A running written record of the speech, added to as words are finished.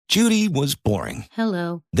Judy was boring.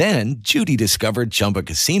 Hello. Then Judy discovered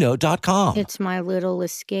ChumbaCasino.com. It's my little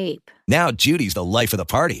escape. Now Judy's the life of the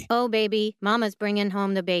party. Oh, baby, mama's bringing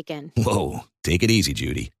home the bacon. Whoa, take it easy,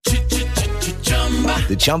 Judy.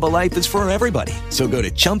 The Chumba life is for everybody. So go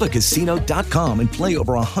to ChumbaCasino.com and play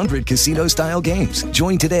over 100 casino-style games.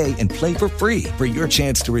 Join today and play for free for your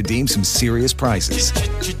chance to redeem some serious prizes.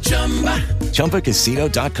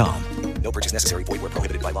 ChumbaCasino.com. No purchase necessary. Void where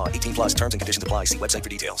prohibited by law. 18 plus terms and conditions apply. See website for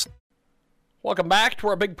details. Welcome back to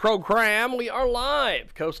our big program. We are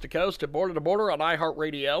live coast to coast and border to border on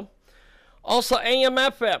iHeartRadio. Also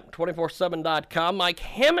AM/FM, 247.com. Mike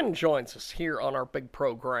Hammond joins us here on our big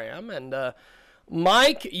program. And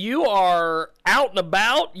Mike, you are out and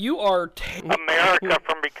about. You are America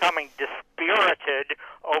from becoming dispirited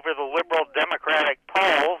over the liberal Democratic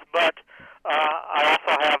polls, but I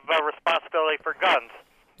also have a responsibility for guns.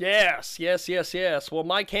 Yes. Well,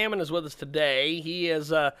 Mike Hammond is with us today. He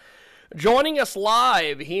is joining us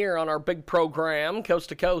live here on our big program, coast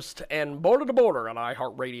to coast and border to border on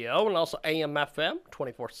iHeartRadio and also AM/FM,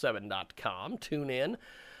 247.com. Tune in,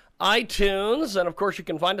 iTunes, and of course you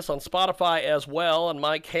can find us on Spotify as well. And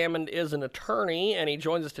Mike Hammond is an attorney, and he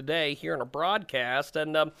joins us today here on a broadcast.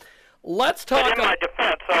 And let's talk. But in my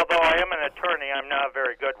defense, although I am an attorney, I'm not a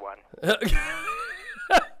very good one.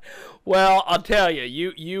 Well, I'll tell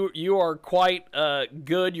you, you are quite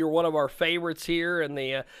good. You're one of our favorites here, and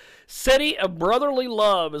the city of brotherly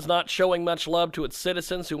love is not showing much love to its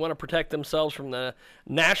citizens who want to protect themselves from the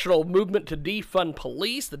national movement to defund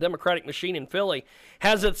police. The Democratic machine in Philly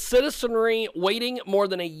has its citizenry waiting more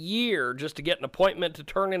than a year just to get an appointment to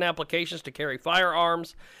turn in applications to carry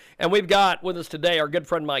firearms. And we've got with us today our good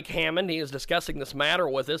friend Mike Hammond. He is discussing this matter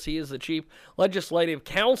with us. He is the Chief Legislative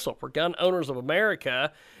Counsel for Gun Owners of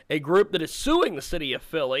America, a group that is suing the city of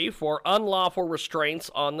Philly for unlawful restraints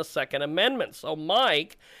on the Second Amendment. So,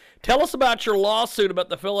 Mike, tell us about your lawsuit about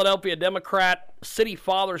the Philadelphia Democrat city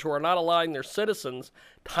fathers who are not allowing their citizens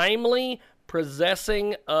timely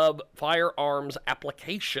possessing of firearms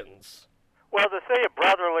applications. Well, the city of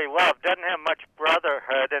brotherly love doesn't have much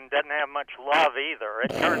brotherhood and doesn't have much love either.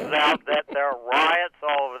 It turns out that there are riots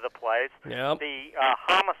all over the place. Yep. The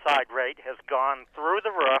homicide rate has gone through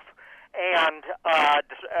the roof, and as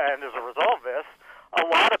a result of this, a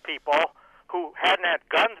lot of people who hadn't had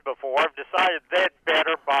guns before have decided they'd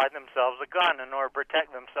better buy themselves a gun in order to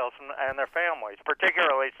protect themselves and their families,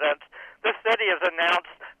 particularly since the city has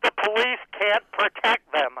announced the police can't protect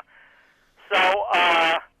them. So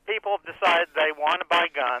people have decided they want to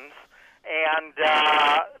buy guns, and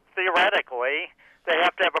theoretically they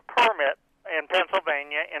have to have a permit in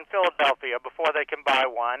Pennsylvania, in Philadelphia, before they can buy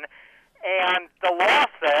one. And the law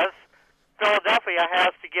says Philadelphia has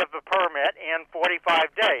to give the permit in 45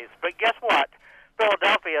 days. But guess what?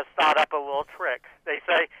 Philadelphia has thought up a little trick. They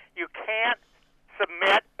say you can't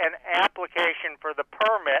submit an application for the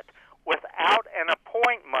permit without an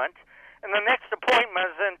appointment, and the next appointment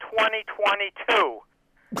is in 2022.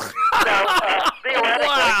 So theoretically,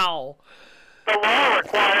 Wow. the law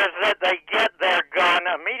requires that they get their gun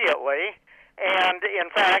immediately, and in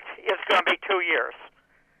fact, it's going to be 2 years.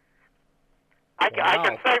 I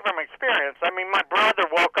can say from experience. I mean, my brother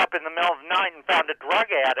woke up in the middle of the night and found a drug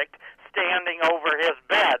addict standing over his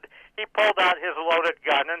bed. He pulled out his loaded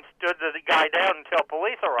gun and stood the guy down until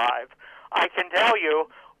police arrived. I can tell you,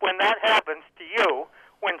 when that happens to you,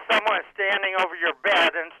 when someone is standing over your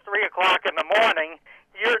bed and it's 3 o'clock in the morning,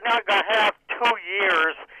 you're not going to have 2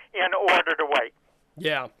 years in order to wait.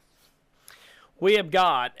 Yeah. We have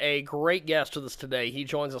got a great guest with us today. He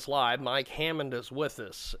joins us live. Mike Hammond is with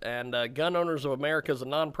us. And Gun Owners of America is a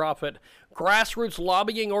nonprofit grassroots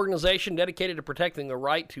lobbying organization dedicated to protecting the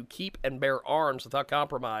right to keep and bear arms without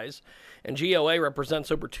compromise. And GOA represents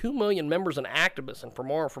over 2 million members and activists. And for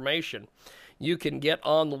more information, you can get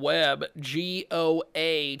on the web,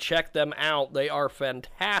 GOA. Check them out. They are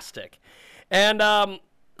fantastic. And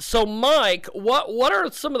so, Mike, what are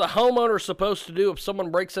some of the homeowners supposed to do if someone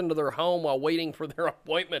breaks into their home while waiting for their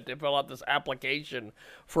appointment to fill out this application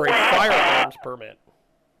for a firearms permit?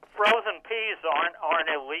 Frozen peas aren't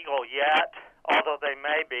illegal yet, although they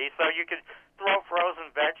may be. So you could throw frozen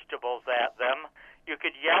vegetables at them. You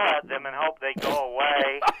could yell at them and hope they go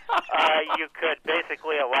away. You could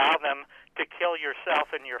basically allow them to kill yourself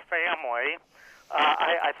and your family.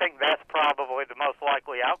 I think that's probably the most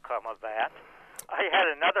likely outcome of that. I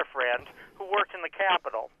had another friend who worked in the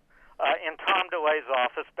Capitol, in Tom DeLay's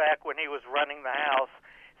office back when he was running the House.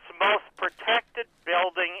 It's the most protected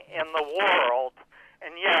building in the world,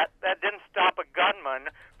 and yet that didn't stop a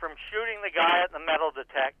gunman from shooting the guy at the metal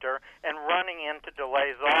detector and running into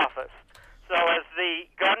DeLay's office. So as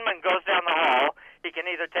the gunman goes down the hall, He can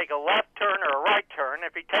either take a left turn or a right turn.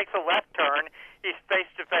 If he takes a left turn, he's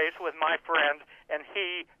face-to-face with my friend, and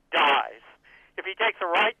he dies. If he takes a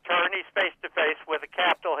right turn, he's face-to-face with a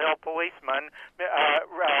Capitol Hill policeman,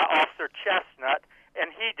 Officer Chestnut,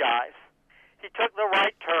 and he dies. He took the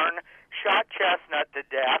right turn, shot Chestnut to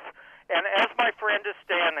death, and as my friend is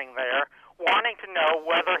standing there, wanting to know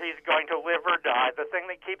whether he's going to live or die, the thing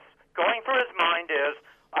that keeps going through his mind is,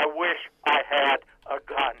 I wish I had a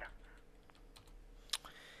gun.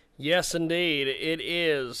 Yes, indeed. It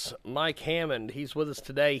is Mike Hammond. He's with us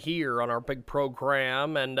today here on our big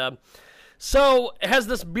program. And so has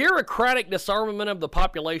this bureaucratic disarmament of the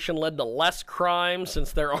population led to less crime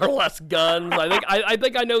since there are less guns? I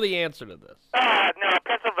think I know the answer to this. No,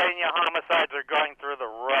 Pennsylvania homicides are going through the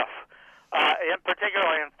roof.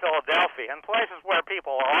 Particularly in Philadelphia, and places where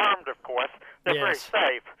people are armed, of course, they're very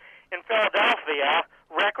safe. In Philadelphia,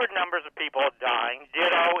 record numbers of people are dying.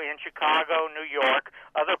 Ditto in Chicago, New York,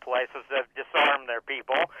 other places that have disarmed their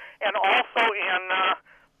people, and also in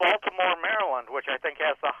Baltimore, Maryland, which I think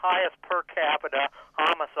has the highest per capita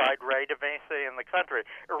homicide rate of any city in the country.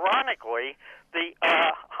 Ironically, the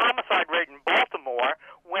homicide rate in Baltimore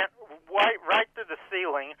went right through the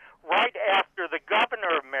ceiling right after the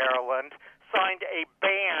governor of Maryland signed a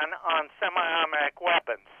ban on semi-automatic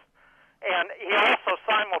weapons. And he also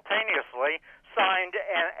simultaneously signed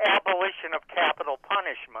an abolition of capital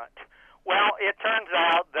punishment. Well, it turns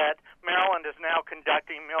out that Maryland is now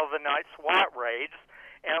conducting middle-of-the-night SWAT raids,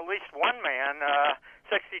 and at least one man,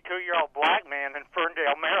 62-year-old black man in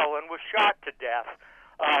Ferndale, Maryland, was shot to death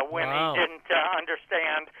when he didn't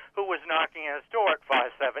understand who was knocking at his door at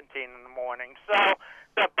 5:17 in the morning. So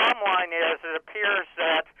the bottom line is it appears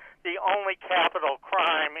that the only capital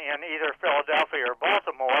crime in either Philadelphia or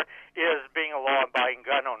Baltimore is being a law-abiding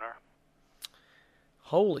gun owner.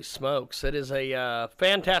 Holy smokes. It is a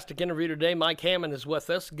fantastic interview today. Mike Hammond is with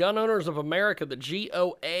us. Gun Owners of America, the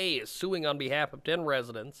GOA, is suing on behalf of 10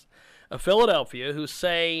 residents of Philadelphia who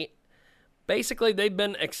say basically they've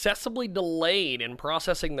been excessively delayed in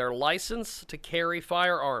processing their license to carry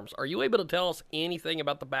firearms. Are you able to tell us anything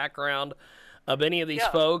about the background of any of these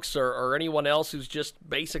folks or anyone else who's just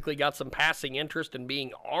basically got some passing interest in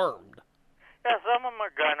being armed? Yeah, some of them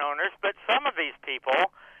are gun owners, but some of these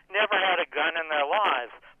people never had a gun in their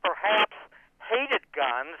lives, perhaps hated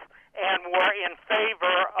guns and were in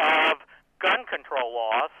favor of gun control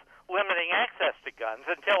laws limiting access to guns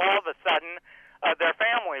until all of a sudden their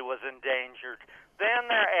family was endangered. Then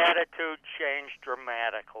their attitude changed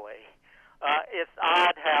dramatically. It's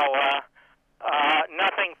odd how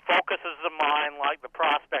nothing focuses the mind like the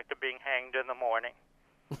prospect of being hanged in the morning.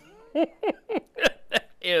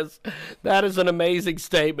 That is an amazing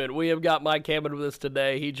statement. We have got Mike Hammond with us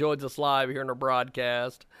today. He joins us live here in our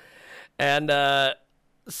broadcast. And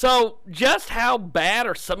so just how bad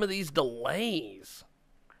are some of these delays?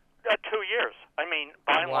 2 years. I mean,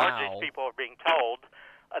 by and large, these people are being told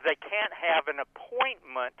they can't have an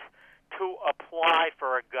appointment to apply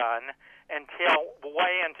for a gun until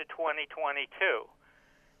way into 2022.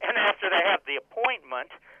 And after they have the appointment,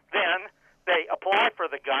 then they apply for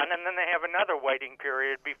the gun, and then they have another waiting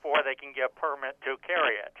period before they can get a permit to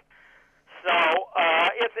carry it. So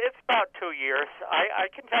it's about 2 years. I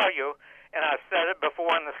can tell you, and I've said it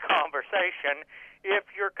before in this conversation, if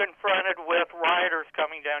you're confronted with rioters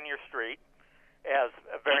coming down your street, as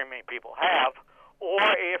very many people have, or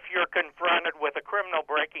if you're confronted with a criminal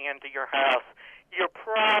breaking into your house, you're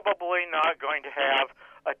probably not going to have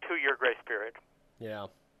a 2-year grace period. Yeah.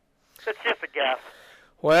 It's just a guess.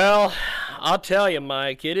 Well, I'll tell you,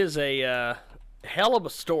 Mike, it is a hell of a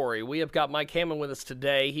story. We have got Mike Hammond with us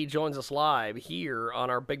today. He joins us live here on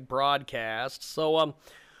our big broadcast. So,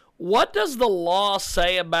 what does the law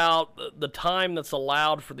say about the time that's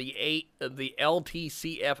allowed for the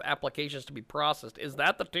LTCF applications to be processed? Is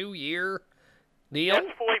that the 2-year deal?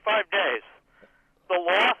 It's 45 days. The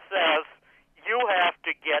law says you have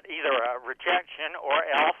to get either a rejection or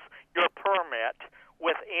else your permit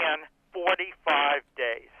within 45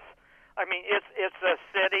 days. I mean, it's a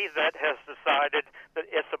city that has decided that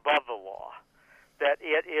it's above the law, that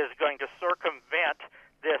it is going to circumvent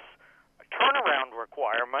this turnaround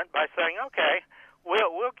requirement by saying, okay,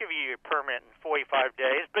 we'll give you your permit in 45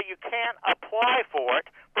 days, but you can't apply for it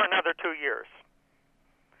for another 2 years.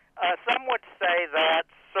 Some would say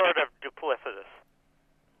that's sort of duplicitous.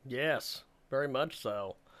 Yes, very much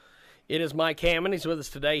so. It is Mike Hammond. He's with us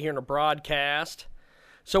today here in a broadcast.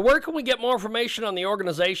 So where can we get more information on the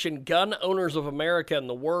organization Gun Owners of America and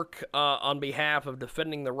the work on behalf of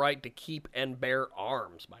defending the right to keep and bear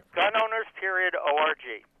arms, my friend?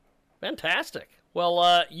 Gunowners.org. Fantastic.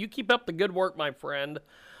 Well, you keep up the good work, my friend.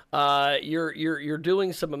 You're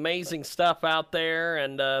doing some amazing stuff out there,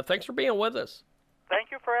 and thanks for being with us.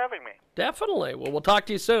 Thank you for having me. Definitely. Well, we'll talk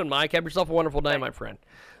to you soon, Mike. Have yourself a wonderful day, my friend.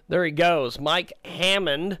 There he goes, Mike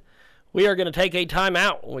Hammond. We are going to take a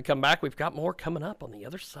timeout. When we come back, we've got more coming up on the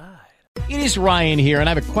other side. It is Ryan here, and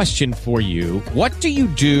I have a question for you. What do you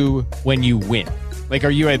do when you win? Like, are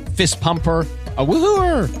you a fist pumper, a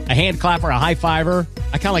woohooer, a hand clapper, a high fiver?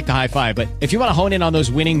 I kind of like the high five, but if you want to hone in on those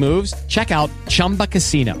winning moves, check out Chumba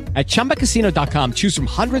Casino. At ChumbaCasino.com, choose from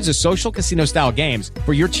hundreds of social casino-style games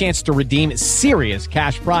for your chance to redeem serious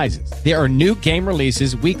cash prizes. There are new game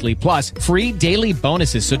releases weekly, plus free daily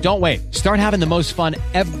bonuses. So don't wait. Start having the most fun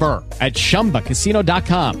ever at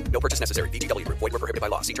ChumbaCasino.com. No purchase necessary. VGW Group. Void where prohibited by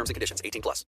law. See terms and conditions. 18+.